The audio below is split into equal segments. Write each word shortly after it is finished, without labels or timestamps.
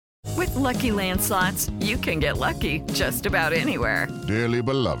With Lucky Land Slots, you can get lucky just about anywhere. Dearly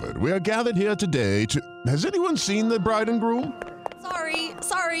beloved, we are gathered here today to... Has anyone seen the bride and groom?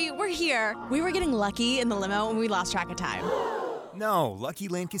 Sorry, we're here. We were getting lucky in the limo and we lost track of time. No, Lucky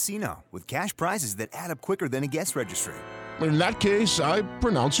Land Casino, with cash prizes that add up quicker than a guest registry. In that case, I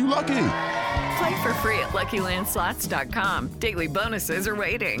pronounce you lucky. Play for free at LuckyLandSlots.com. Daily bonuses are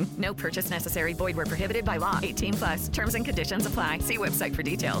waiting. No purchase necessary. Void where prohibited by law. 18+. Terms and conditions apply. See website for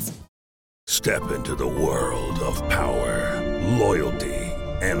details. Step into the world of power, loyalty,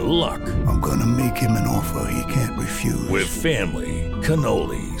 and luck. I'm gonna make him an offer he can't refuse. With family,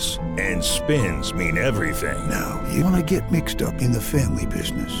 cannolis, and spins mean everything. Now, you wanna get mixed up in the family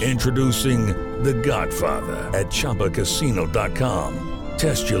business. Introducing The Godfather at ChumbaCasino.com.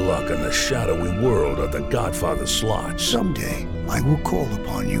 Test your luck in the shadowy world of The Godfather slot. Someday, I will call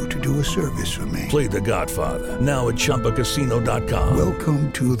upon you to do a service for me. Play The Godfather, now at ChumbaCasino.com.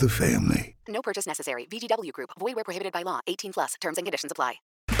 Welcome to the family. No purchase necessary. VGW Group. Void where prohibited by law. 18+. Terms and conditions apply.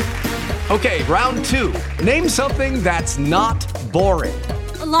 Okay, round two. Name something that's not boring.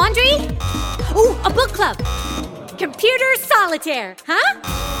 A laundry? Ooh, a book club. Computer solitaire, huh?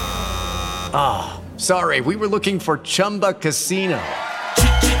 Ah, sorry. We were looking for Chumba Casino.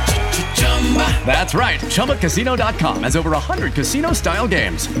 That's right. ChumbaCasino.com has over 100 casino-style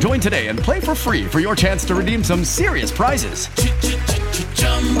games. Join today and play for free for your chance to redeem some serious prizes.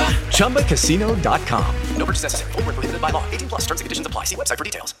 ChumbaCasino.com. No purchase necessary. Void where prohibited by law. 18+. Terms and conditions apply. See website for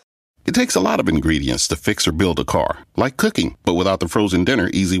details. It takes a lot of ingredients to fix or build a car, like cooking, but without the frozen dinner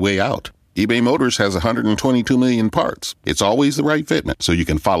easy way out. eBay Motors has 122 million parts. It's always the right fitment, so you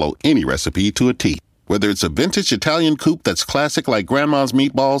can follow any recipe to a T. Whether it's a vintage Italian coupe that's classic like Grandma's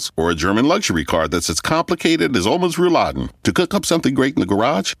meatballs or a German luxury car that's as complicated as Oma's rouladen, to cook up something great in the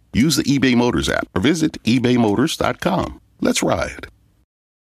garage, use the eBay Motors app or visit ebaymotors.com. Let's ride.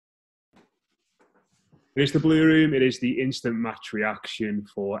 It is the Blue Room. It is the instant match reaction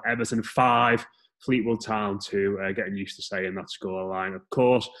for Everton 5, Fleetwood Town 2. Getting used to saying that scoreline, of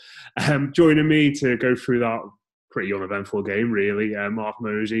course. Joining me to go through that pretty uneventful game, really, Mark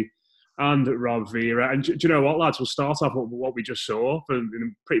Mosey and Rob Vera. And do you know what, lads? We'll start off with what we just saw from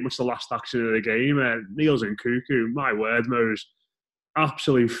pretty much the last action of the game. Niels and Cuckoo, my word, Mose,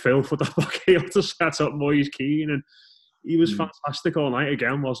 absolute filth with that back heel to set up Moise Keane. And he was fantastic all night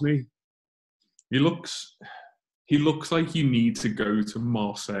again, wasn't he? He looks like you need to go to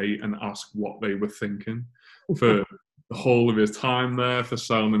Marseille and ask what they were thinking for the whole of his time there, for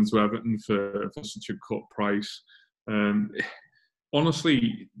selling him to Everton for such a cut price.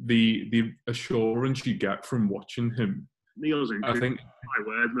 Honestly, the assurance you get from watching him, I think, my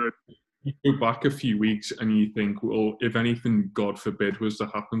word, no. You go back a few weeks and you think, well, if anything, God forbid, was to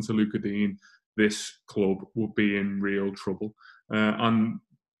happen to Luca Dean, this club would be in real trouble. And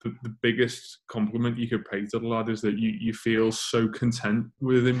the biggest compliment you could pay to the lad is that you feel so content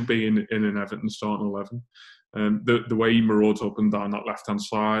with him being in an Everton starting 11. The way he marauds up and down that left-hand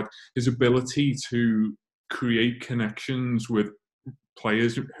side, his ability to create connections with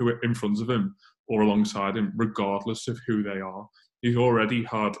players who are in front of him or alongside him, regardless of who they are. He's already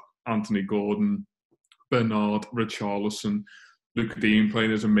had Anthony Gordon, Bernard, Richarlison, Luca Dean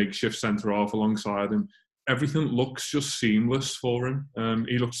playing as a makeshift centre-half alongside him. Everything looks just seamless for him.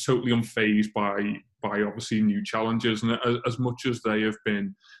 He looks totally unfazed by obviously new challenges, and as much as they have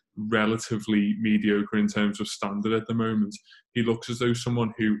been relatively mediocre in terms of standard at the moment, he looks as though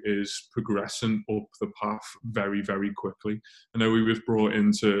someone who is progressing up the path very, very quickly. I know he was brought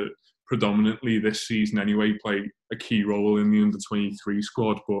in to predominantly this season anyway play a key role in the under-23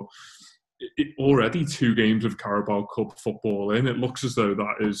 squad, but already 2 games of Carabao Cup football in, it looks as though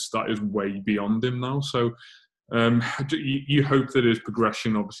that is way beyond him now. So you hope that his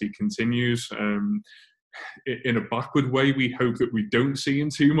progression obviously continues. In a backward way, we hope that we don't see him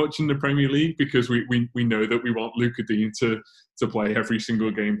too much in the Premier League, because we know that we want Luca Dean to play every single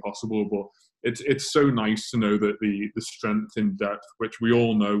game possible. But it's so nice to know that the strength in depth, which we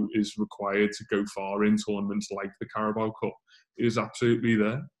all know is required to go far in tournaments like the Carabao Cup, is absolutely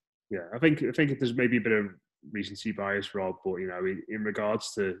there. Yeah, I think there's maybe a bit of recency bias, Rob, but in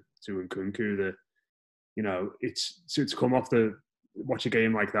regards to Nkunku, it's to come off watch a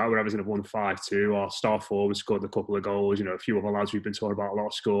game like that where Everton have won 5-2, our star forward scored a couple of goals. A few other lads we've been talking about a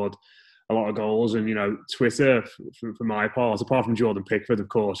lot scored a lot of goals, and Twitter, for my part, apart from Jordan Pickford, of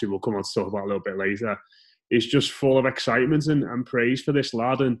course, who we'll come on to talk about a little bit later, is just full of excitement and praise for this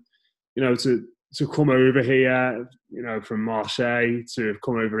lad. And to come over here, from Marseille, to have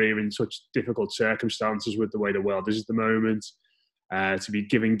come over here in such difficult circumstances with the way the world is at the moment, to be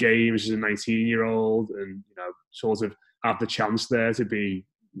given games as a 19-year-old and, sort of have the chance there to be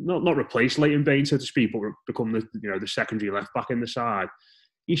not replace Leighton Baines, so to speak, but become the secondary left back in the side.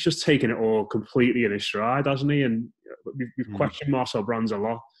 He's just taken it all completely in his stride, hasn't he? And we've questioned Marcel Brands a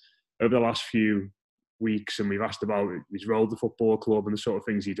lot over the last few weeks, and we've asked about his role at the football club and the sort of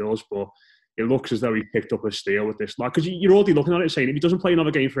things he does, but it looks as though he picked up a steal with this. Because you're already looking at it saying, if he doesn't play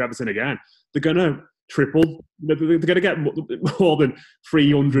another game for Everton again, they're going to triple. They're going to get more than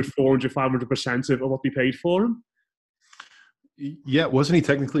 300, 400, 500% of what they paid for him. Yeah, wasn't he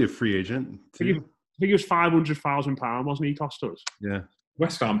technically a free agent too? I think it was £500,000, wasn't he, cost us? Yeah.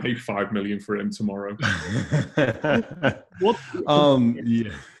 West Ham paid $5 million for him tomorrow. What?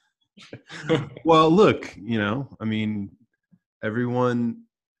 Yeah. Well, look, everyone,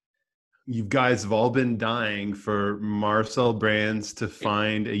 you guys have all been dying for Marcel Brands to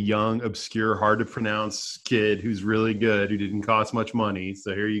find a young, obscure, hard to pronounce kid who's really good, who didn't cost much money.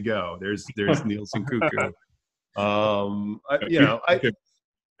 So here you go. There's Nielsen Cuckoo.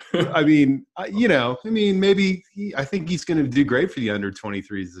 Maybe I think he's going to do great for the under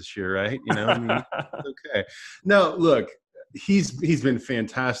 23s this year, right? Okay. No, look, he's been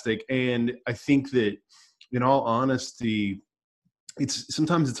fantastic, and I think that, in all honesty,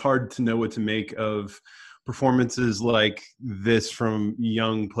 sometimes it's hard to know what to make of performances like this from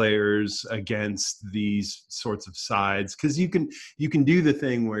young players against these sorts of sides, because you can do the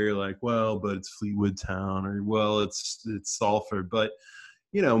thing where you're like, well, but it's Fleetwood Town, or well, it's Salford, but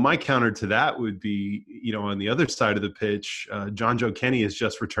my counter to that would be, on the other side of the pitch, John Joe Kenny has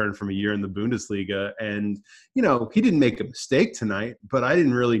just returned from a year in the Bundesliga, and he didn't make a mistake tonight, but I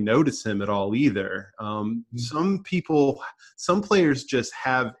didn't really notice him at all either. Some players just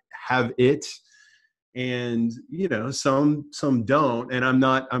have it, and some don't. And I'm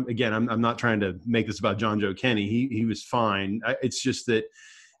not trying to make this about John Joe Kenny. He was fine. It's just that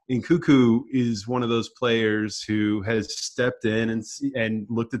Nkunku is one of those players who has stepped in and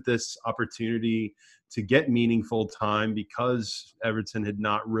looked at this opportunity to get meaningful time, because Everton had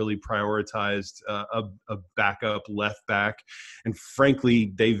not really prioritized a backup left back. And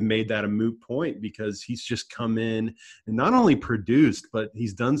frankly, they've made that a moot point, because he's just come in and not only produced, but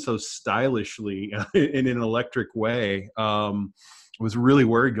he's done so stylishly in an electric way. I was really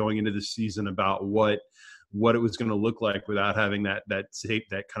worried going into the season about what it was going to look like without having that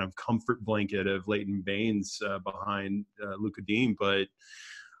kind of comfort blanket of Leighton Baines behind Luka Dean. But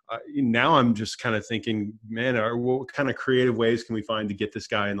now I'm just kind of thinking, man, what kind of creative ways can we find to get this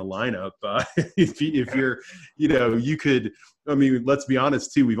guy in the lineup? If you're, you could. I mean, let's be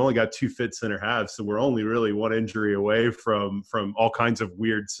honest too. We've only got 2 fit center halves, so we're only really 1 injury away from all kinds of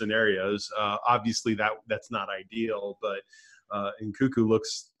weird scenarios. Obviously, that's not ideal, but Nkunku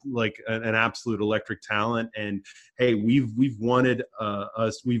looks like an absolute electric talent. And hey, we've wanted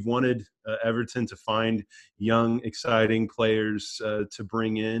Everton to find young, exciting players to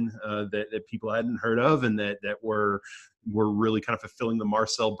bring in that people hadn't heard of, and that were really kind of fulfilling the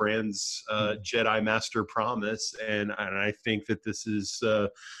Marcel Brands Jedi Master promise. And I think that this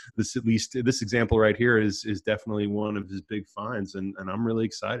example right here is definitely one of his big finds, and I'm really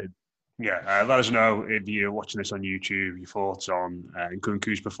excited. Yeah, let us know if you're watching this on YouTube, your thoughts on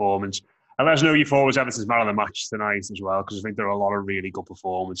Nkunku's performance. And let us know your thoughts was Everton's man of the match tonight as well, because I think there are a lot of really good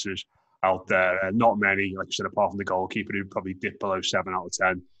performances out there. Not many, like you said, apart from the goalkeeper, who probably dipped below 7 out of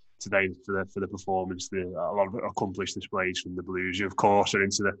 10 today for the performance. A lot of accomplished displays from the Blues, who, of course, are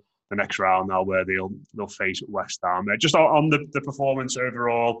into the next round now, where they'll face West Ham. Just on the performance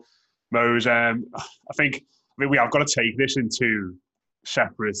overall, Mose, I think we have got to take this into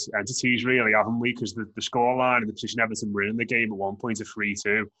separate entities, really, haven't we? Because the scoreline and the position Everton were in the game at one point of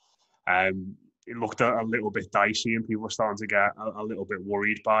 3-2, it looked a little bit dicey, and people were starting to get a little bit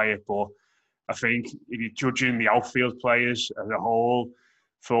worried by it. But I think if you're judging the outfield players as a whole,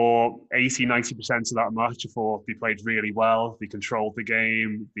 for 80-90% of that match, I thought they played really well. They controlled the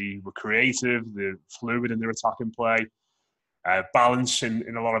game. They were creative. They're fluid in their attacking play. Balance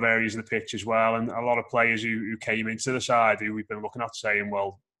in a lot of areas of the pitch as well, and a lot of players who came into the side who we've been looking at saying,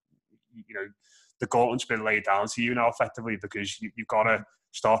 well, the gauntlet's been laid down to you now effectively, because you've got to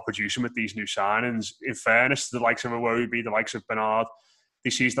start producing with these new signings. In fairness to the likes of Iwobi, the likes of Bernard, they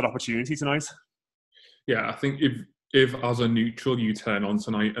seized that opportunity tonight. Yeah, I think if as a neutral you turn on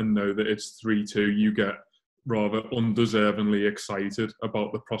tonight and know that it's 3-2, you get rather undeservingly excited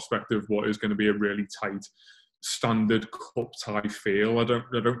about the prospect of what is going to be a really tight standard cup tie feel. I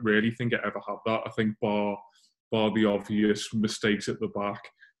don't really think it ever had that. I think bar the obvious mistakes at the back,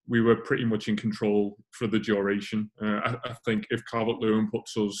 we were pretty much in control for the duration. I think if Calvert-Lewin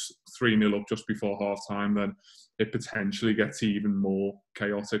puts us 3-0 up just before half-time, then it potentially gets even more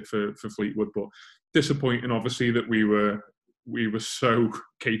chaotic for Fleetwood. But disappointing, obviously, that we were we were so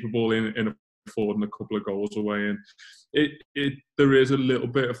capable in affording a couple of goals away. And there is a little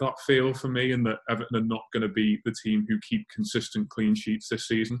bit of that feel for me, in that Everton are not going to be the team who keep consistent clean sheets this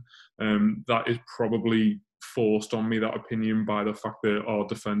season. That is probably forced on me, that opinion, by the fact that our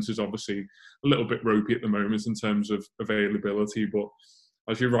defence is obviously a little bit ropey at the moment in terms of availability. But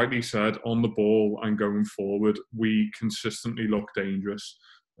as you rightly said, on the ball and going forward, we consistently look dangerous.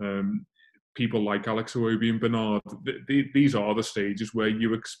 People like Alex Iwobi and Bernard, these are the stages where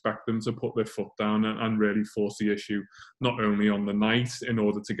you expect them to put their foot down and really force the issue, not only on the night in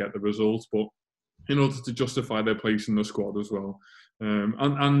order to get the result, but in order to justify their place in the squad as well.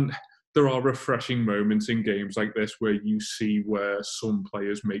 And there are refreshing moments in games like this where you see where some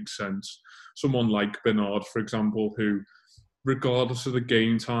players make sense. Someone like Bernard, for example, who, regardless of the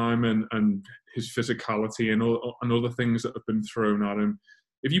game time and his physicality and other things that have been thrown at him,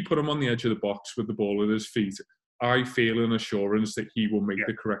 if you put him on the edge of the box with the ball at his feet, I feel an assurance that he will make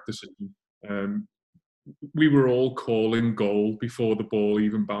the correct decision. We were all calling goal before the ball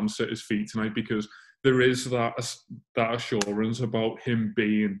even bounced at his feet tonight, because there is that assurance about him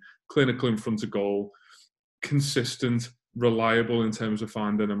being clinical in front of goal, consistent, reliable in terms of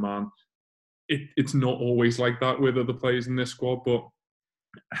finding a man. It's not always like that with other players in this squad, but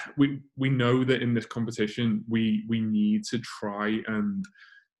we know that in this competition we need to try and,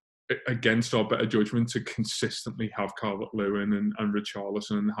 against our better judgment, to consistently have Calvert-Lewin and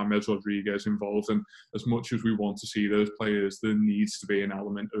Richarlison and James Rodriguez involved. And as much as we want to see those players, there needs to be an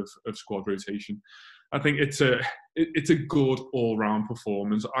element of squad rotation. I think it's a good all-round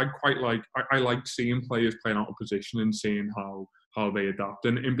performance. I like seeing players playing out of position and seeing how they adapt.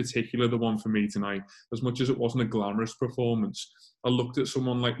 And in particular, the one for me tonight, as much as it wasn't a glamorous performance, I looked at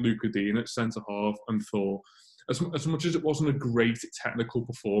someone like Luca Dean at centre-half and thought, as much as it wasn't a great technical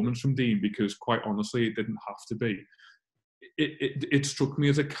performance from Dean, because quite honestly, it didn't have to be, it struck me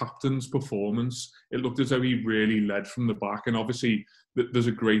as a captain's performance. It looked as though he really led from the back. And obviously, there's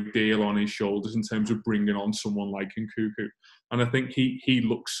a great deal on his shoulders in terms of bringing on someone like Nkunku. And I think he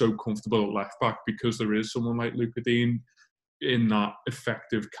looks so comfortable at left back because there is someone like Luca Dean in that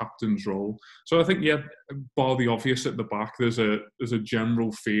effective captain's role. So I think, bar the obvious at the back, there's a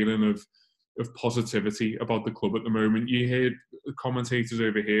general feeling of positivity about the club at the moment. You hear commentators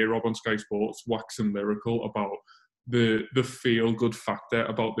over here, Rob on Sky Sports, waxing lyrical about the feel-good factor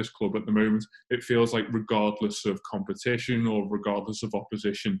about this club at the moment. It feels like regardless of competition or regardless of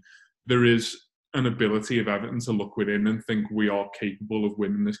opposition, there is an ability of Everton to look within and think we are capable of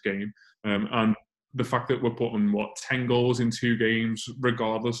winning this game. And the fact that we're putting, 10 goals in 2 games,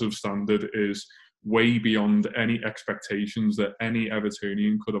 regardless of standard, is way beyond any expectations that any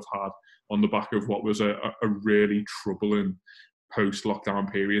Evertonian could have had on the back of what was a really troubling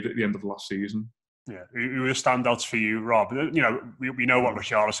post-lockdown period at the end of last season. Yeah, who are the standouts for you, Rob? You know, we know what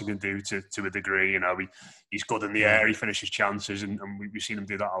Richarlison can do to a degree. You know, he's good in the air, he finishes chances, and we've seen him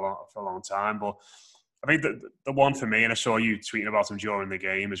do that for a long time. But I think the one for me, and I saw you tweeting about him during the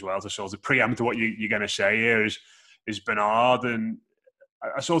game as well, to sort of preempt what you're going to say here, is Bernard. And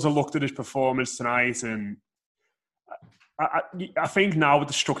I sort of looked at his performance tonight, and I think now with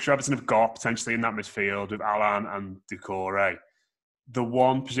the structure Everton have got potentially in that midfield with Alan and Doucouré, the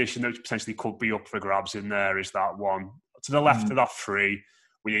one position that potentially could be up for grabs in there is that one to the left of that 3,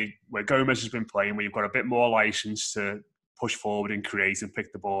 where Gomez has been playing, where you've got a bit more license to push forward and create and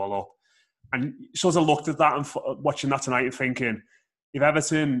pick the ball up. And sort of looked at that and watching that tonight and thinking, if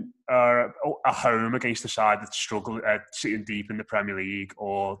Everton are at home against a side that's struggled, sitting deep in the Premier League,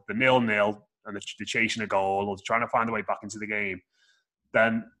 or the 0-0 and they're chasing a goal or trying to find a way back into the game,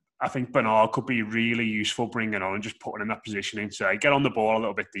 then I think Bernard could be really useful bringing on and just putting in that positioning, say, get on the ball a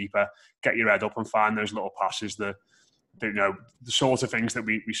little bit deeper, get your head up and find those little passes, the sort of things that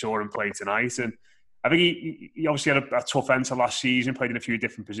we saw him play tonight. And I think he obviously had a tough end to last season, played in a few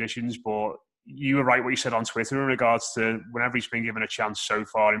different positions, but you were right what you said on Twitter in regards to whenever he's been given a chance so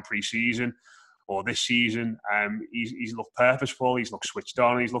far in pre-season or this season, he's looked purposeful, he's looked switched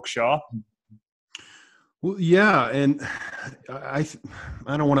on, he's looked sharp. Well, yeah, and I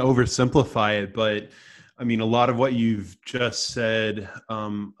don't want to oversimplify it, but I mean, a lot of what you've just said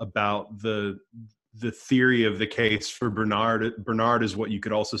about the theory of the case for Bernard is what you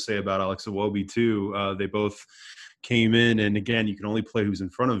could also say about Alex Iwobi too. They both came in, and again, you can only play who's in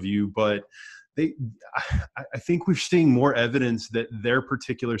front of you, but I think we're seeing more evidence that their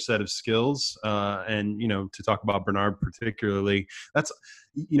particular set of skills, and to talk about Bernard particularly, that's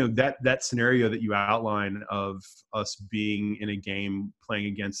that scenario that you outline of us being in a game playing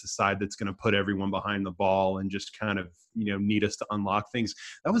against a side that's going to put everyone behind the ball and just kind of need us to unlock things.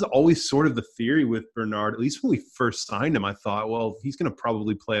 That was always sort of the theory with Bernard. At least when we first signed him, I thought, well, he's going to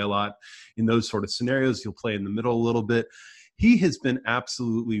probably play a lot in those sort of scenarios. He'll play in the middle a little bit. He has been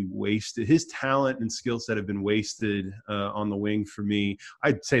absolutely wasted. His talent and skill set have been wasted on the wing for me.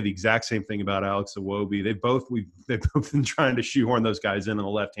 I'd say the exact same thing about Alex Iwobi. They've both been trying to shoehorn those guys in on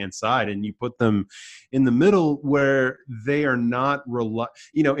the left-hand side, and you put them in the middle where they are not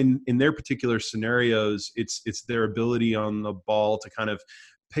in their particular scenarios. It's their ability on the ball to kind of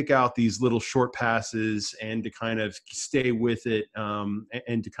pick out these little short passes and to kind of stay with it,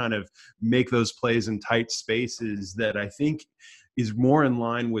 and to kind of make those plays in tight spaces that I think is more in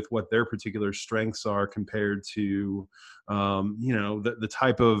line with what their particular strengths are compared to, the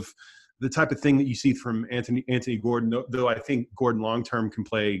type of thing that you see from Anthony Gordon. Though I think Gordon long-term can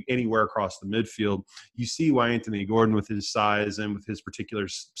play anywhere across the midfield. You see why Anthony Gordon, with his size and with his particular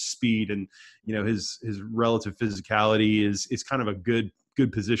speed and, his relative physicality, is kind of a good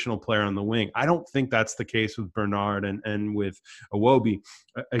positional player on the wing. I don't think that's the case with Bernard and with Iwobi.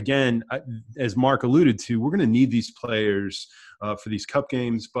 Again, as Mark alluded to, we're going to need these players for these cup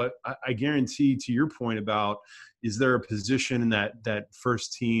games, but I guarantee, to your point about, is there a position in that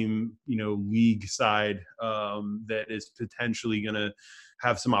first team, league side that is potentially going to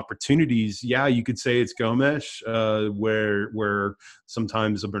have some opportunities? Yeah, you could say it's Gomes, where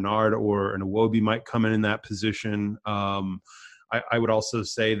sometimes a Bernard or an Iwobi might come in that position. I would also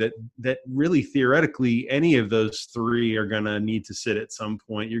say that really theoretically, any of those three are going to need to sit at some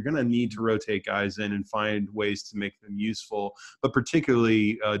point. You're going to need to rotate guys in and find ways to make them useful. But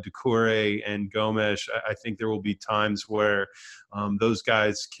particularly Doucouré and Gomes, I think there will be times where those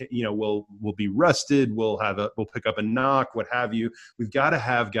guys, will be rested. We'll pick up a knock, what have you. We've got to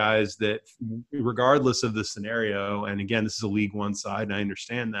have guys that, regardless of the scenario, and again, this is a League One side, and I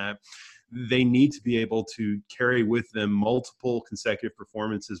understand that, they need to be able to carry with them multiple consecutive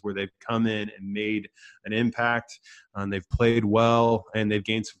performances where they've come in and made an impact, and they've played well, and they've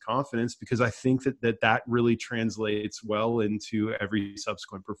gained some confidence, because I think that really translates well into every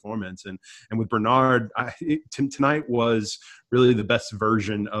subsequent performance. And with Bernard, tonight was really the best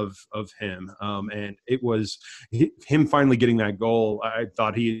version of him. And it was him finally getting that goal. I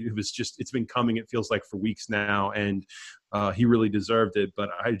thought it's been coming, it feels like, for weeks now. And he really deserved it, but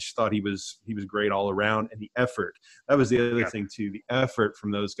I just thought he was great all around. And the effort, that was the other thing too, the effort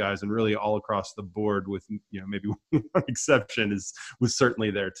from those guys, and really all across the board, with maybe one exception, was certainly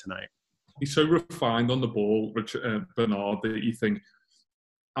there tonight. He's so refined on the ball, Bernard, that you think,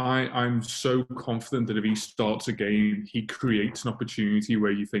 I'm so confident that if he starts a game, he creates an opportunity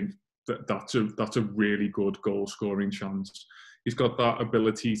where you think that's a really good goal scoring chance. He's got that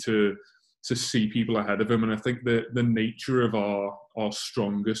ability to see people ahead of him. And I think the nature of our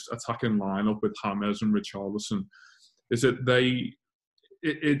strongest attacking lineup with James and Richarlison is that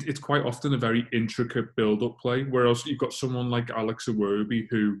it's quite often a very intricate build-up play, whereas you've got someone like Alex Iwobi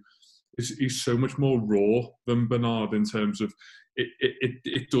who is so much more raw than Bernard, in terms of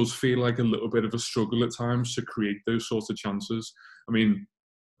it does feel like a little bit of a struggle at times to create those sorts of chances. I mean,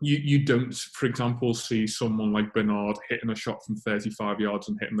 you don't, for example, see someone like Bernard hitting a shot from 35 yards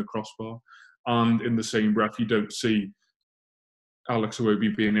and hitting the crossbar. And in the same breath, you don't see Alex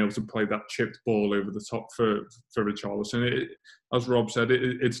Iwobi being able to play that chipped ball over the top for Richarlison. As Rob said,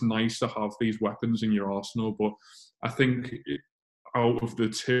 it's nice to have these weapons in your arsenal, but I think out of the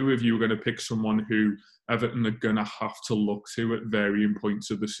two, if you were going to pick someone who Everton are going to have to look to at varying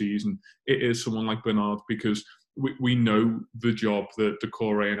points of the season, it is someone like Bernard, because we know the job that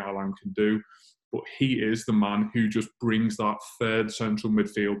Doucouré and Allan can do, but he is the man who just brings that third central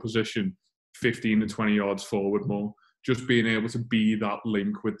midfield position 15 to 20 yards forward more, just being able to be that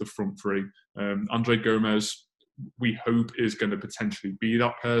link with the front three. Andre Gomes, we hope, is going to potentially be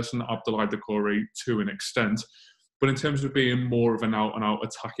that person. Abdoulaye Doucouré to an extent. But in terms of being more of an out-and-out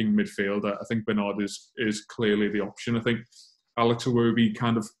attacking midfielder, I think Bernard is clearly the option. I think Alex Iwobi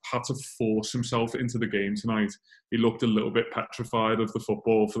kind of had to force himself into the game tonight. He looked a little bit petrified of the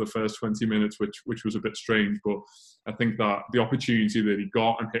football for the first 20 minutes, which was a bit strange. But I think that the opportunity that he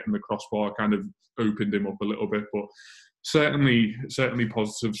got and hitting the crossbar kind of opened him up a little bit. But certainly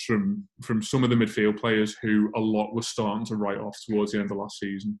positives from some of the midfield players who a lot was starting to write off towards the end of last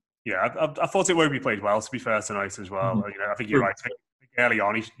season. Yeah, I thought Iwobi played well, to be fair, tonight as well. I think you're right. I think early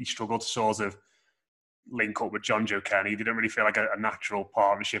on he struggled to sort of link up with John Joe Kenny. They didn't really feel like a natural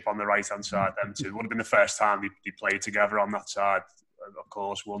partnership on the right-hand side, them two. It would have been the first time they played together on that side, of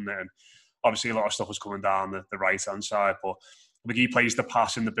course, wouldn't it? And obviously a lot of stuff was coming down the right-hand side, but McGee plays the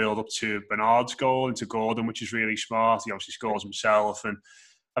pass in the build-up to Bernard's goal into Gordon, which is really smart. He obviously scores himself, and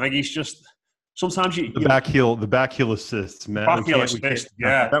I think he's just sometimes the back heel assists, man. Back heel assist,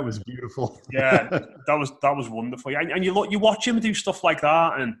 yeah, that was beautiful. Yeah, that was wonderful. And you watch him do stuff like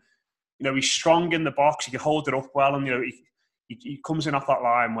that, and he's strong in the box. He can hold it up well, and he comes in off that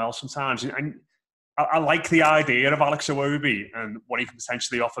line well sometimes. And I like the idea of Alex Iwobi and what he can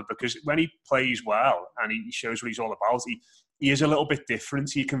potentially offer, because when he plays well and he shows what he's all about, he is a little bit different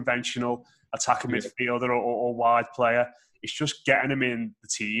to your conventional attacking midfielder or wide player. It's just getting him in the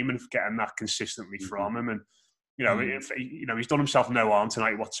team and getting that consistently from him. And he's done himself no harm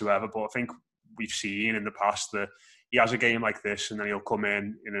tonight whatsoever. But I think we've seen in the past that he has a game like this, and then he'll come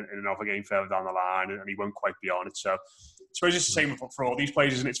in another game further down the line, and he won't quite be on it. So I suppose it's the same for all these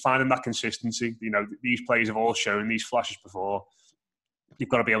players, and it's finding that consistency. These players have all shown these flashes before. You've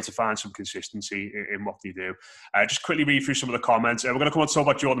got to be able to find some consistency in what they do. Just quickly read through some of the comments. We're going to come on to talk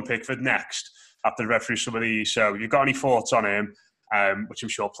about Jordan Pickford next after read through some of these. So if you've got any thoughts on him, which I'm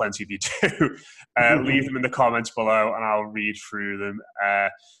sure plenty of you do, leave them in the comments below and I'll read through them.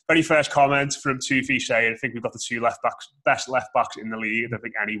 Very first comment from Tufi saying, I think we've got the two best left backs in the league. I don't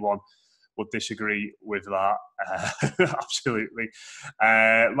think anyone would disagree with that. Absolutely.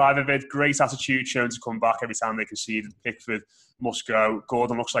 Live event, great attitude shown to come back every time they conceded. Pickford must go.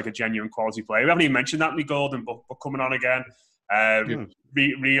 Gordon looks like a genuine quality player. We haven't even mentioned that, Gordon, but coming on again,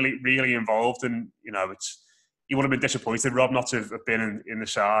 really, really involved. And, you would have been disappointed, Rob, not to have been in the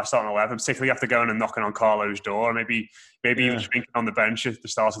starting 11, particularly after going and knocking on Carlo's door. Maybe he was drinking on the bench at the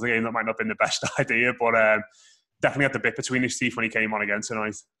start of the game. That might not have been the best idea, but definitely had the bit between his teeth when he came on again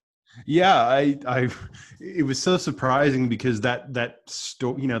tonight. Yeah, it was so surprising because that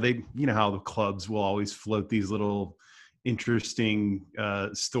story, how the clubs will always float these little interesting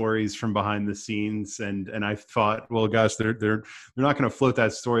stories from behind the scenes, and I thought, well, gosh, they're not going to float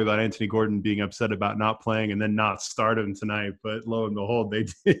that story about Anthony Gordon being upset about not playing and then not start him tonight, but lo and behold, they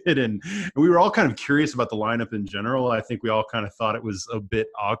did, and we were all kind of curious about the lineup in general. I think we all kind of thought it was a bit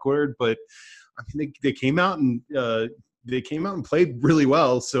awkward, but I mean, they came out and played really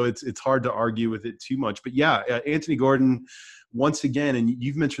well, so it's hard to argue with it too much. But yeah, Anthony Gordon, once again, and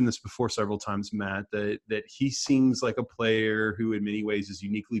you've mentioned this before several times, Matt, that he seems like a player who in many ways is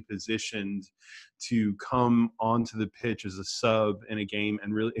uniquely positioned to come onto the pitch as a sub in a game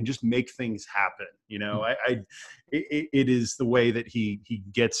and just make things happen. It is the way that he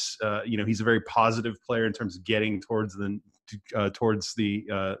gets, he's a very positive player in terms of getting towards the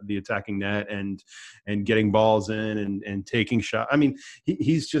attacking net and getting balls in and taking shots. I mean,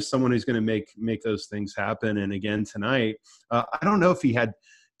 he's just someone who's going to make those things happen. And again tonight, I don't know if he had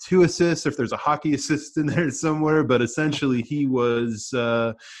 2 assists, if there's a hockey assist in there somewhere, but essentially he was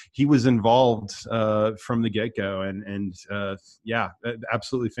involved from the get-go, and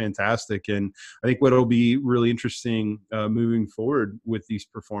absolutely fantastic. And I think what'll be really interesting moving forward with these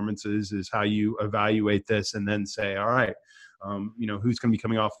performances is how you evaluate this and then say, all right, who's going to be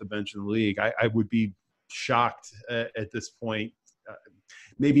coming off the bench in the league. I would be shocked at this point.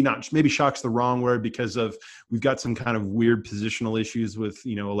 Maybe shock's the wrong word, because we've got some kind of weird positional issues with,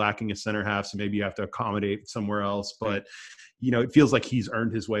 lacking a center half. So maybe you have to accommodate somewhere else, but it feels like he's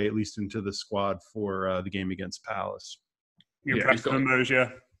earned his way at least into the squad for the game against Palace. You're impressed with those, yeah.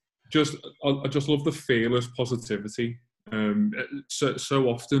 I just love the fearless positivity. So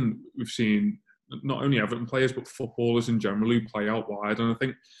often we've seen not only Everton players, but footballers in general who play out wide. And I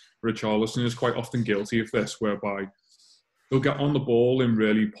think Richarlison is quite often guilty of this, whereby he'll get on the ball in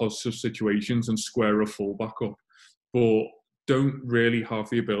really positive situations and square a fullback up, but don't really have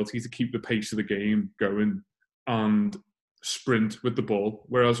the ability to keep the pace of the game going and sprint with the ball.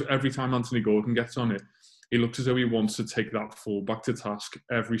 Whereas every time Anthony Gordon gets on it, he looks as though he wants to take that fullback to task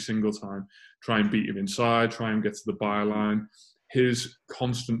every single time, try and beat him inside, try and get to the byline. His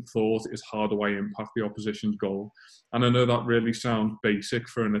constant thought is, how do I impact the opposition's goal? And I know that really sounds basic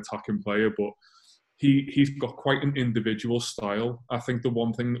for an attacking player, but he's got quite an individual style. I think the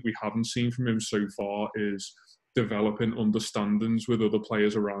one thing that we haven't seen from him so far is developing understandings with other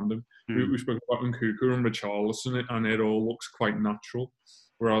players around him. We spoke about Nkunku and Richarlison, and it all looks quite natural.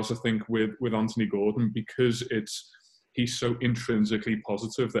 Whereas I think with Anthony Gordon, because he's so intrinsically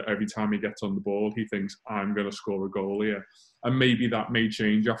positive that every time he gets on the ball, he thinks, I'm going to score a goal here. And maybe that may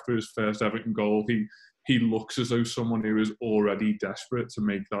change after his first Everton goal. He looks as though someone who is already desperate to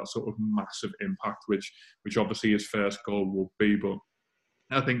make that sort of massive impact, which obviously his first goal will be. But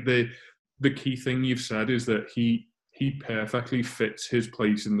I think the the key thing you've said is that he perfectly fits his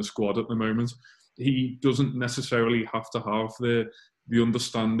place in the squad at the moment. He doesn't necessarily have to have the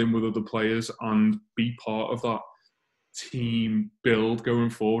understanding with other players and be part of that team build going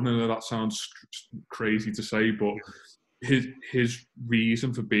forward. I know that sounds crazy to say, but his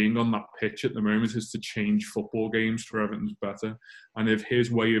reason for being on that pitch at the moment is to change football games for Everton's better. And if his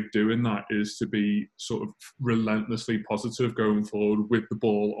way of doing that is to be sort of relentlessly positive going forward with the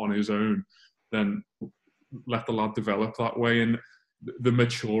ball on his own, then let the lad develop that way. And the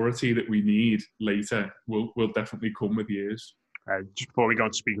maturity that we need later will definitely come with years. Just before we go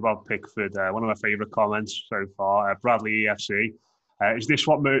on to speak about Pickford, one of my favourite comments so far, Bradley EFC. Is this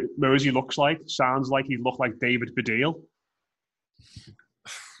what Mersey looks like? Sounds like he looked like David Baddiel.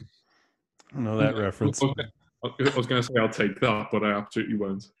 I don't know that reference. I was going to say I'll take that, but I absolutely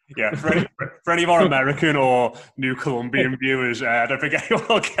won't. Yeah, for any of our American or New Colombian viewers, I don't think anyone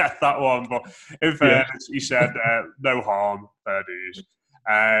will get that one. But in fairness, he said no harm, fair dues.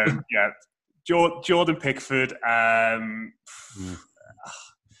 Jordan Pickford. I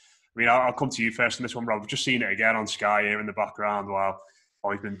mean, I'll come to you first on this one, Rob. I've just seen it again on Sky here in the background while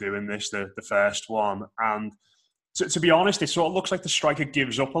he's been doing this, the first one. And to be honest, it sort of looks like the striker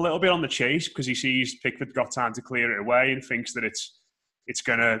gives up a little bit on the chase because he sees Pickford got time to clear it away and thinks that it's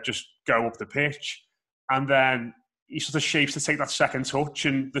going to just go up the pitch. And then he sort of shapes to take that second touch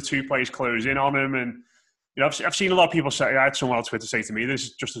and the two players close in on him. And you know, I've seen a lot of people say, I had someone on Twitter say to me, this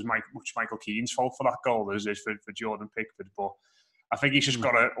is just as much Michael Keane's fault for that goal as it is for Jordan Pickford. But I think he's just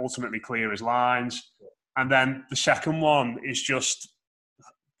got to ultimately clear his lines. And then the second one is just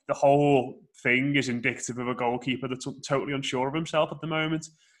the whole thing is indicative of a goalkeeper that's totally unsure of himself at the moment.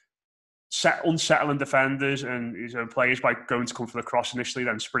 Unsettling defenders and his own players by going to come for the cross initially,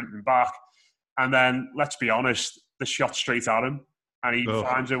 then sprinting back. And then, let's be honest, the shot straight at him. And he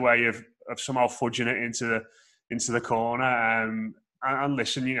finds a way of somehow fudging it into the corner. And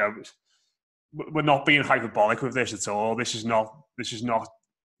listen, you know, we're not being hyperbolic with this at all. This is not,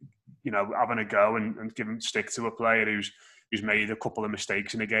 you know, having a go and giving stick to a player who's made a couple of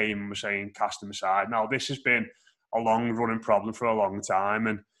mistakes in a game and we're saying cast him aside. Now, this has been a long-running problem for a long time.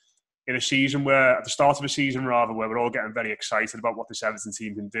 And in a season at the start of a season rather, where we're all getting very excited about what this Everton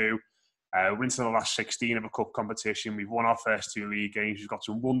team can do, we're into the last 16 of a cup competition. We've won our first 2 league games. We've got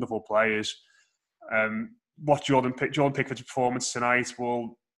some wonderful players. What Jordan Pickford's performance tonight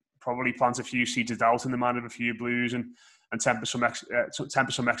will probably plant a few seeds of doubt in the mind of a few Blues and temper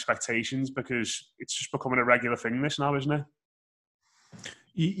some expectations, because it's just becoming a regular thing this now, isn't it?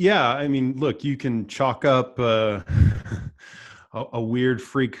 Yeah, I mean, look, you can chalk up a weird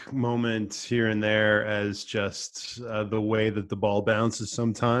freak moment here and there as just the way that the ball bounces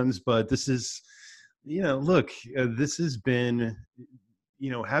sometimes. But this is, you know, look, this has been, you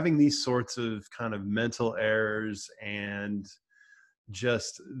know, having these sorts of kind of mental errors and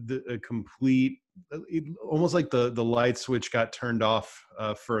just a complete, almost like the light switch got turned off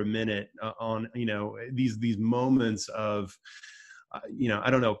for a minute on, you know, these moments of, you know, I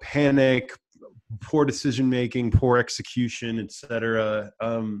don't know, panic, poor decision making, poor execution, etc.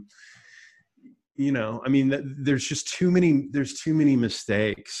 You know, I mean, there's just too many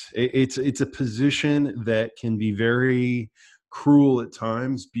mistakes. It's a position that can be very cruel at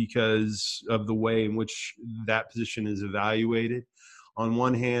times because of the way in which that position is evaluated. On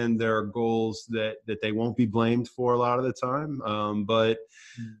one hand, there are goals that they won't be blamed for a lot of the time, but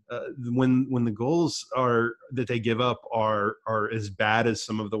when the goals that they give up are as bad as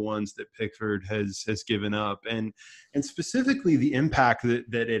some of the ones that Pickford has given up, and specifically the impact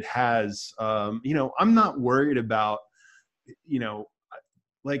that it has, you know, I'm not worried about, you know,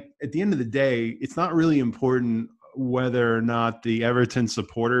 like at the end of the day, it's not really important whether or not the Everton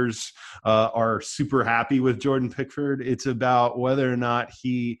supporters are super happy with Jordan Pickford. It's about whether or not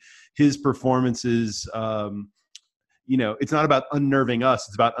his performances, you know, it's not about unnerving us.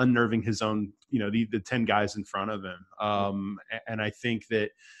 It's about unnerving his own, you know, the 10 guys in front of him. And I think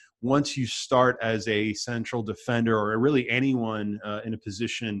that once you start as a central defender, or really anyone in a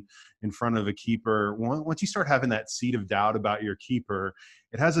position in front of a keeper, once you start having that seed of doubt about your keeper,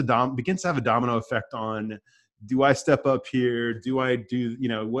 it begins to have a domino effect on, do I step up here? Do I do, you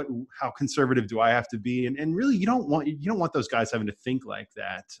know, how conservative do I have to be? And really, you don't want those guys having to think like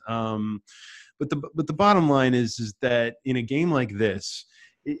that. But the bottom line is that in a game like this,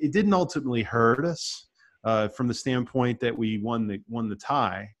 it didn't ultimately hurt us from the standpoint that we won the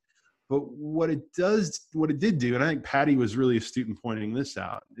tie. But what it did do, and I think Patty was really astute in pointing this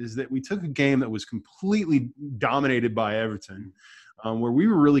out, is that we took a game that was completely dominated by Everton. where we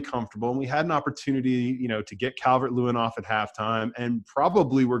were really comfortable and we had an opportunity, to get Calvert-Lewin off at halftime, and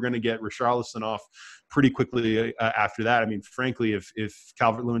probably we're going to get Richarlison off pretty quickly after that. I mean, frankly, if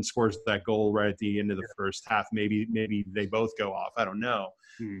Calvert-Lewin scores that goal right at the end of the first half, maybe they both go off. I don't know.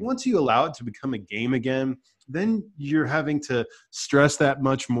 Once you allow it to become a game again, then you're having to stress that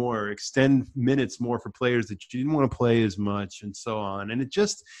much more, extend minutes more for players that you didn't want to play as much, and so on. And it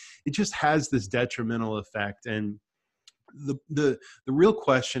just has this detrimental effect. And the real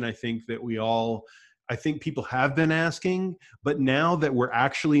question, I think, that I think people have been asking, but now that we're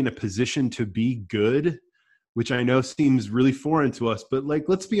actually in a position to be good, which I know seems really foreign to us, but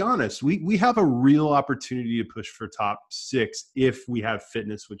let's be honest, we have a real opportunity to push for top 6 if we have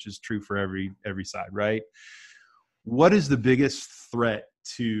fitness, which is true for every side, right? What is the biggest threat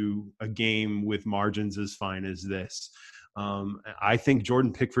to a game with margins as fine as this? I think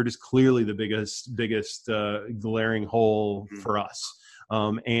Jordan Pickford is clearly the biggest glaring hole for us.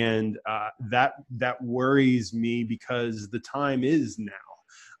 And that worries me, because the time is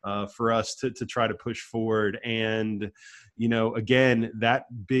now for us to try to push forward. And, again, that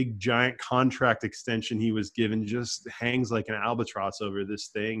big giant contract extension he was given just hangs like an albatross over this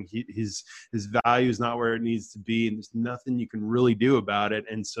thing. His value is not where it needs to be, and there's nothing you can really do about it.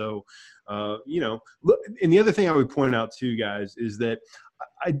 And so, look, and the other thing I would point out too, guys, is that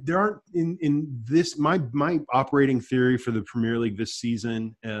there aren't in this, my operating theory for the Premier League this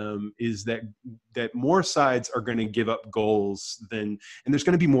season is that more sides are going to give up goals and there's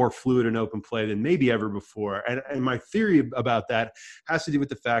going to be more fluid and open play than maybe ever before. And my theory about that has to do with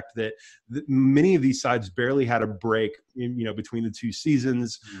the fact that many of these sides barely had a break, between the two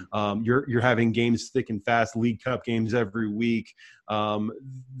seasons. You're having games thick and fast, League Cup games every week. There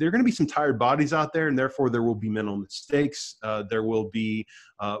are going to be some tired bodies out there, and therefore there will be mental mistakes. There will be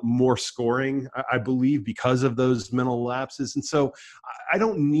more scoring, I believe, because of those mental lapses. And so I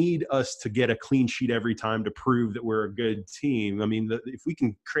don't need us to get a clean sheet every time to prove that we're a good team. I mean, if we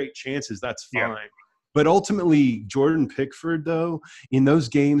can create chances, that's fine. Yeah. But ultimately, Jordan Pickford, though, in those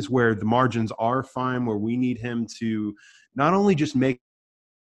games where the margins are fine, where we need him to not only just make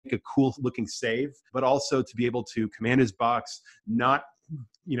a cool looking save, but also to be able to command his box, not,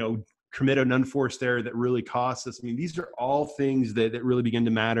 commit an unforced error that really costs us. I mean, these are all things that really begin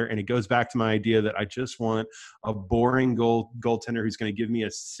to matter. And it goes back to my idea that I just want a boring goaltender who's going to give me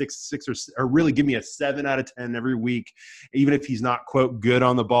a 6 or really give me a 7 out of 10 every week, even if he's not, quote, good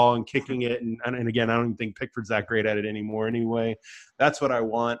on the ball and kicking it. And again, I don't even think Pickford's that great at it anymore anyway. That's what I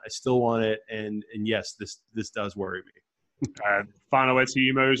want. I still want it. And yes, this does worry me. Final word to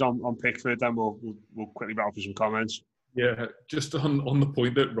you, Mose, on Pickford, then we'll quickly wrap up with some comments. Yeah, just on the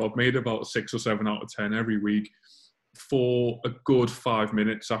point that Rob made about 6 or 7 out of 10 every week, for a good 5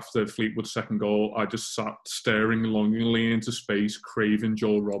 minutes after Fleetwood's second goal, I just sat staring longingly into space, craving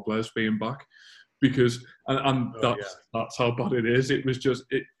Joel Robles being back, because that's how bad it is. It was just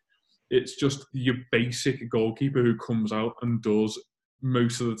it's just your basic goalkeeper who comes out and does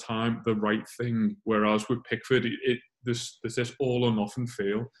most of the time the right thing, whereas with Pickford, there's this all or nothing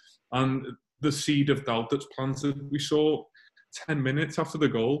feel. And the seed of doubt that's planted, we saw 10 minutes after the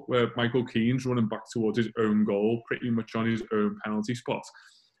goal where Michael Keane's running back towards his own goal, pretty much on his own penalty spot,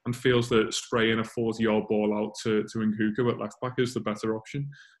 and feels that spraying a 40-yard ball out to Nkunku at left-back is the better option,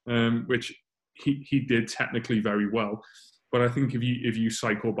 which he did technically very well. But I think if you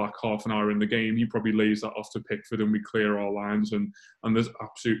cycle back half an hour in the game, he probably lays that off to Pickford and we clear our lines and there's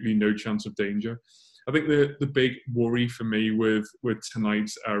absolutely no chance of danger. I think the big worry for me with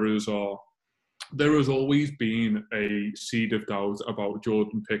tonight's errors are there has always been a seed of doubt about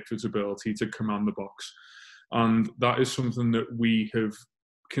Jordan Pickford's ability to command the box. And that is something that we have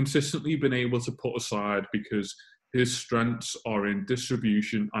consistently been able to put aside because his strengths are in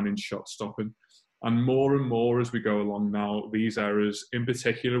distribution and in shot stopping. And more as we go along now, these errors, in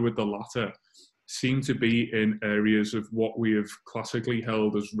particular with the latter, seem to be in areas of what we have classically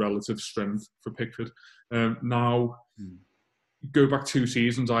held as relative strength for Pickford. Go back 2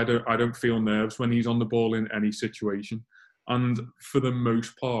 seasons, I don't feel nerves when he's on the ball in any situation. And for the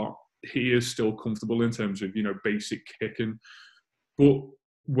most part, he is still comfortable in terms of, basic kicking. But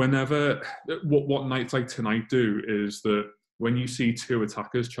whenever, what nights like tonight do is that when you see 2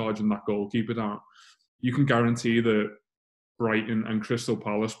 attackers charging that goalkeeper down, you can guarantee that Brighton and Crystal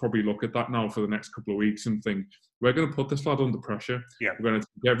Palace probably look at that now for the next couple of weeks and think, we're going to put this lad under pressure. Yeah. We're going to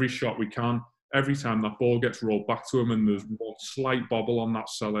take every shot we can. Every time that ball gets rolled back to him and there's one slight bobble on that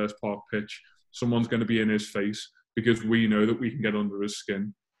Selhurst Park pitch, someone's going to be in his face because we know that we can get under his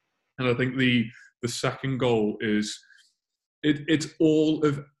skin. And I think the second goal is, it's all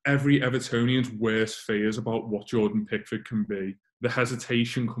of every Evertonian's worst fears about what Jordan Pickford can be. the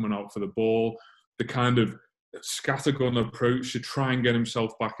hesitation coming out for the ball, the kind of scattergun approach to try and get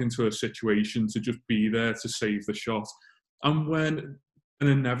himself back into a situation to just be there to save the shot. And when an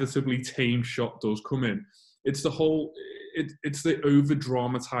inevitably tame shot does come in, it's the whole, it's the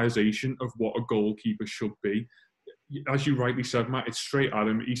over-dramatization of what a goalkeeper should be. As you rightly said, Matt, it's straight at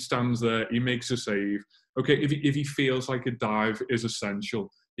him. He stands there, he makes a save. Okay, if he feels like a dive is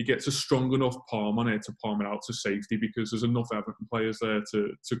essential, he gets a strong enough palm on it to palm it out to safety because there's enough Everton players there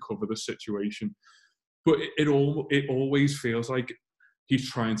to cover the situation. But it always feels like he's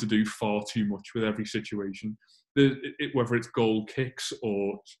trying to do far too much with every situation. Whether it's goal kicks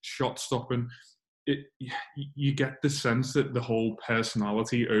or shot stopping, you get the sense that the whole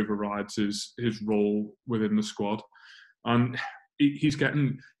personality overrides his role within the squad. And he's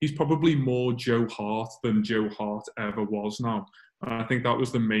probably more Joe Hart than Joe Hart ever was now. And I think that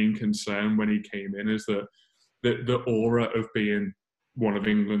was the main concern when he came in, is that the aura of being one of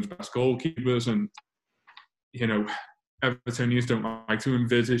England's best goalkeepers. And, you know, Evertonians don't like to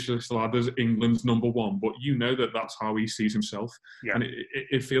envisage this lad as England's number one, but you know that that's how he sees himself. Yeah. And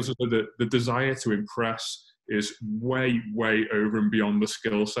it feels as though the desire to impress is way, way over and beyond the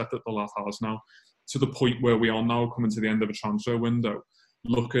skill set that the lad has now, to the point where we are now coming to the end of a transfer window,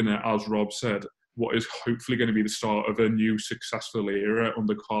 looking at, as Rob said, what is hopefully going to be the start of a new successful era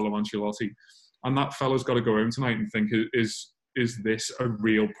under Carlo Ancelotti. And that fella's got to go home tonight and think, is this a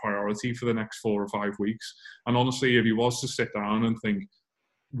real priority for the next 4 or 5 weeks? And honestly, if he was to sit down and think,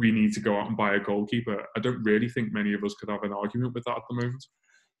 we need to go out and buy a goalkeeper, I don't really think many of us could have an argument with that at the moment.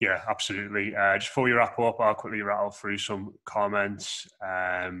 Yeah, absolutely. Just before we wrap up, I'll quickly rattle through some comments.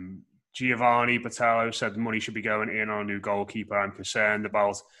 Giovanni Patello said the money should be going in on a new goalkeeper. I'm concerned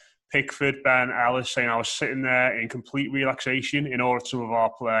about Pickford. Ben Ellis saying, I was sitting there in complete relaxation in order to some of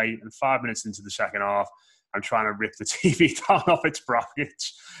our play, and 5 minutes into the second half, I'm trying to rip the TV down off its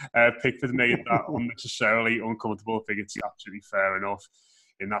brackets. Pickford made that unnecessarily uncomfortable. I think it's absolutely fair enough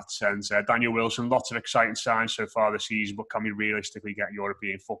in that sense. Daniel Wilson, lots of exciting signs so far this season, but can we realistically get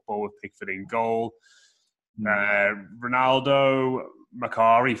European football with Pickford in goal? Ronaldo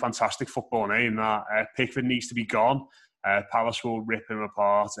Macari, fantastic football name that. Pickford needs to be gone. Palace will rip him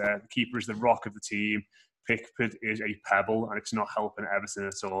apart. The keeper is the rock of the team. Pickford is a pebble, and it's not helping Everton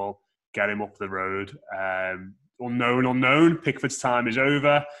at all. Get him up the road. Unknown. Pickford's time is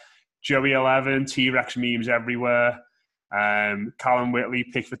over. Joey 11, T-Rex memes everywhere. Callum Whitley,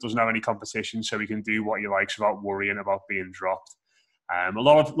 Pickford doesn't have any competition, so he can do what he likes without worrying about being dropped. A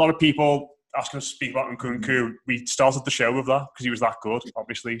lot of people asking us to speak about Nkunku. We started the show with that because he was that good,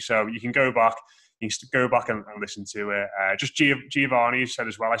 obviously. So you can go back. You can go back and listen to it. Just Giovanni said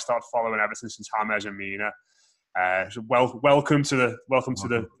as well, I started following Everton since James and Mina. So welcome to the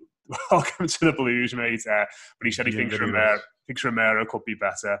Blues, mate. But he said he thinks Romero could be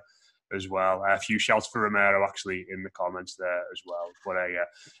better as well. A few shouts for Romero actually in the comments there as well.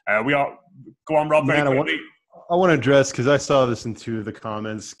 But we are go on, Rob. Man, I want to address, because I saw this in 2 of the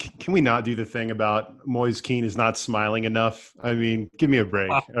comments. Can we not do the thing about Moise Kean is not smiling enough? I mean, give me a break,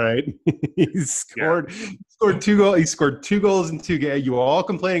 all right? He scored 2 goals. He scored 2 goals in 2 games. You were all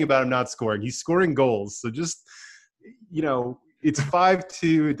complaining about him not scoring. He's scoring goals. So just, you know, it's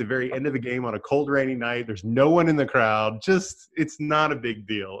 5-2 at the very end of the game on a cold, rainy night. There's no one in the crowd. Just, it's not a big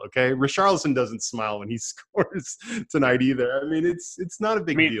deal, okay? Richarlison doesn't smile when he scores tonight either. I mean, it's not a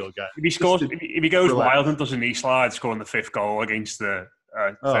big deal, guys. If he goes wild and does a knee slide, scoring the 5th goal against the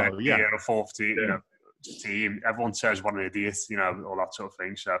third or 4th team, team, everyone says what an idiot, all that sort of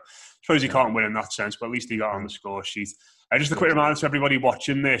thing. So I suppose he can't win in that sense, but at least he got on the score sheet. Just a quick reminder to everybody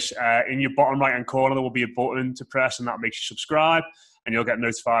watching this, in your bottom right-hand corner, there will be a button to press, and that makes you subscribe, and you'll get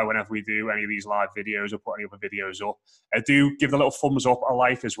notified whenever we do any of these live videos or put any other videos up. Do give the little thumbs up, a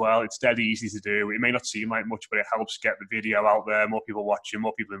like as well. It's dead easy to do. It may not seem like much, but it helps get the video out there, more people watching,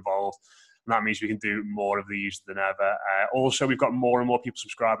 more people involved. And that means we can do more of these than ever. Also, we've got more and more people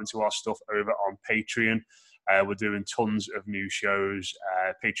subscribing to our stuff over on Patreon. We're doing tons of new shows,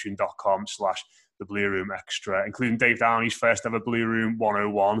 patreon.com/The Blue Room Extra, including Dave Downey's first ever Blue Room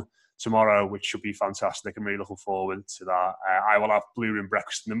 101 tomorrow, which should be fantastic. I'm really looking forward to that. I will have Blue Room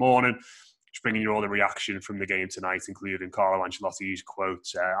breakfast in the morning, just bringing you all the reaction from the game tonight, including Carlo Ancelotti's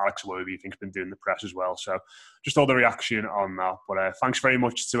quotes. Alex Iwobi, I think, has been doing the press as well. So just all the reaction on that. But thanks very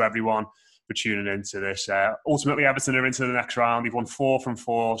much to everyone for tuning into this. Ultimately, Everton are into the next round. They've won 4 from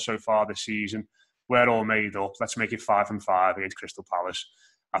 4 so far this season. We're all made up. Let's make it 5 from 5 against Crystal Palace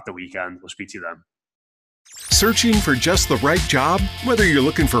at the weekend. We'll speak to you then. Searching for just the right job? Whether you're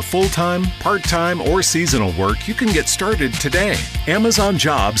looking for full-time, part-time, or seasonal work, you can get started today. Amazon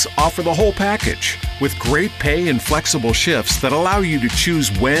Jobs offer the whole package with great pay and flexible shifts that allow you to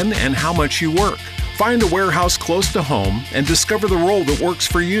choose when and how much you work. Find a warehouse close to home and discover the role that works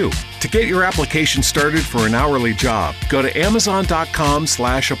for you. To get your application started for an hourly job, go to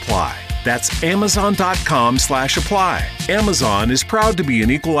amazon.com/apply. That's amazon.com/apply. Amazon is proud to be an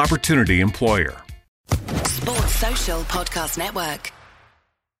equal opportunity employer. Sports Social Podcast Network.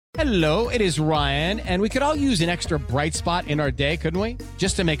 Hello, it is Ryan, and we could all use an extra bright spot in our day, couldn't we?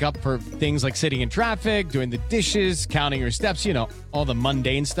 Just to make up for things like sitting in traffic, doing the dishes, counting your steps, you know, all the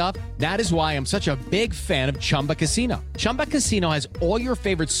mundane stuff. That is why I'm such a big fan of Chumba Casino. Chumba Casino has all your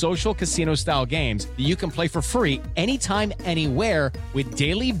favorite social casino-style games that you can play for free anytime, anywhere with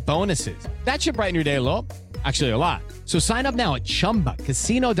daily bonuses. That should brighten your day a little. Actually, a lot. So sign up now at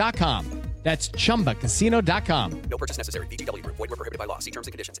ChumbaCasino.com. That's ChumbaCasino.com. No purchase necessary. VGW Group. Void where prohibited by law. See terms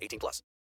and conditions. 18+.